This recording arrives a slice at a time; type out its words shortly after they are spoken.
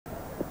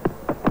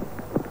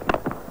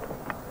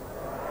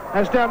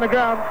That's down the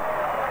ground.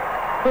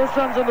 First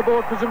runs on the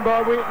board for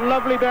Zimbabwe.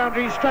 Lovely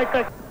boundary, straight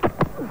back.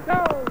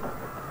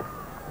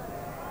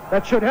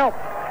 That should help.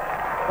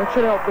 That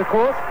should help the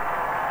cause.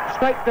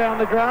 Straight down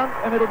the ground,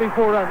 and it'll be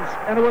 4 runs.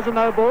 And it was a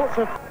no ball,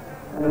 so...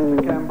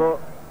 Alistair Campbell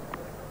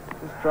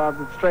just drives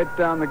it straight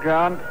down the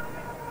ground.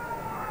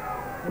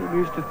 He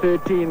moves to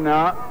 13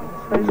 now.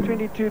 Those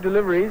 22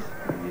 deliveries,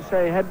 you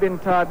say, had been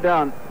tied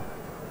down.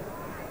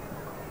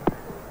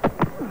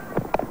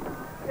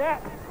 Yeah.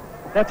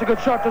 That's a good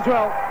shot as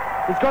well.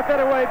 He's got that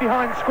away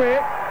behind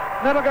square.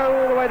 That'll go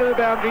all the way to the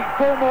boundary.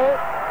 4 more.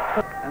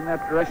 And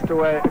that raced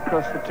away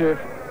across the turf.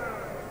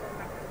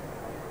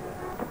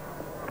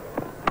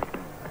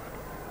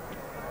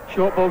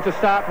 Short ball to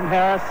start from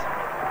Harris.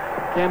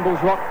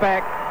 Campbell's rocked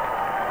back.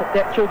 Put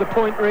that through the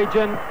point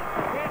region.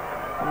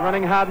 And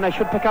running hard, and they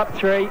should pick up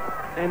 3.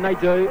 And they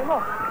do.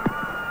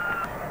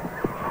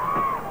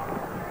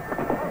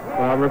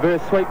 Well,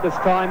 reverse sweep this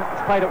time.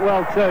 He's played it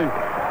well too.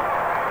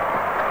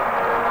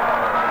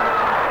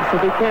 This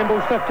will be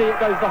Campbell's 50. It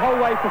goes the whole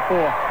way for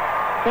 4.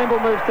 Campbell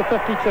moves to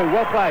 52.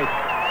 Well played.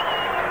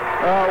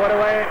 Oh, what a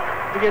way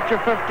to get your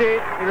 50.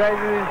 He raises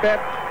his bat.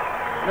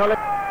 No,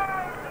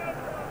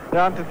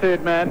 down to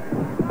third man.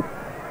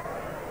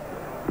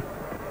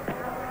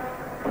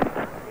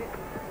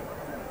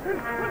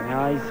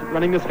 Now he's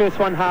running this first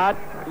one hard.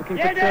 Looking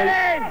for 2.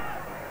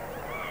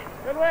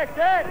 Good work,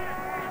 Dad.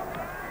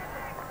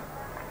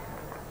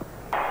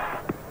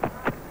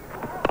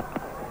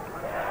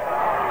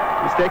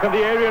 Mistake on the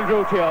aerial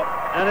route here.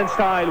 And in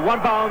style. 1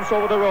 bounce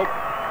over the rope.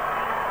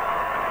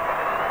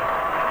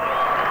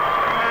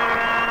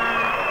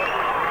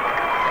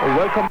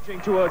 Welcome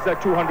towards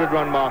that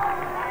 200-run mark.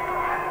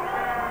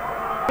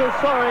 Feel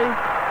sorry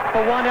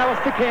for one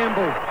Alistair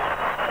Campbell.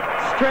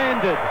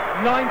 Stranded,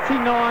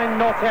 99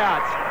 not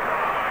out.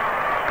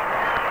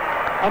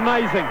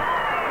 Amazing.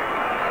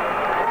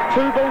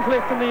 2 balls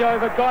left in the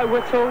over. Guy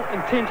Whittle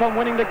intent on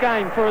winning the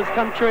game for his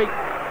country.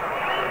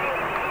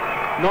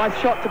 Nice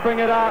shot to bring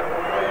it out.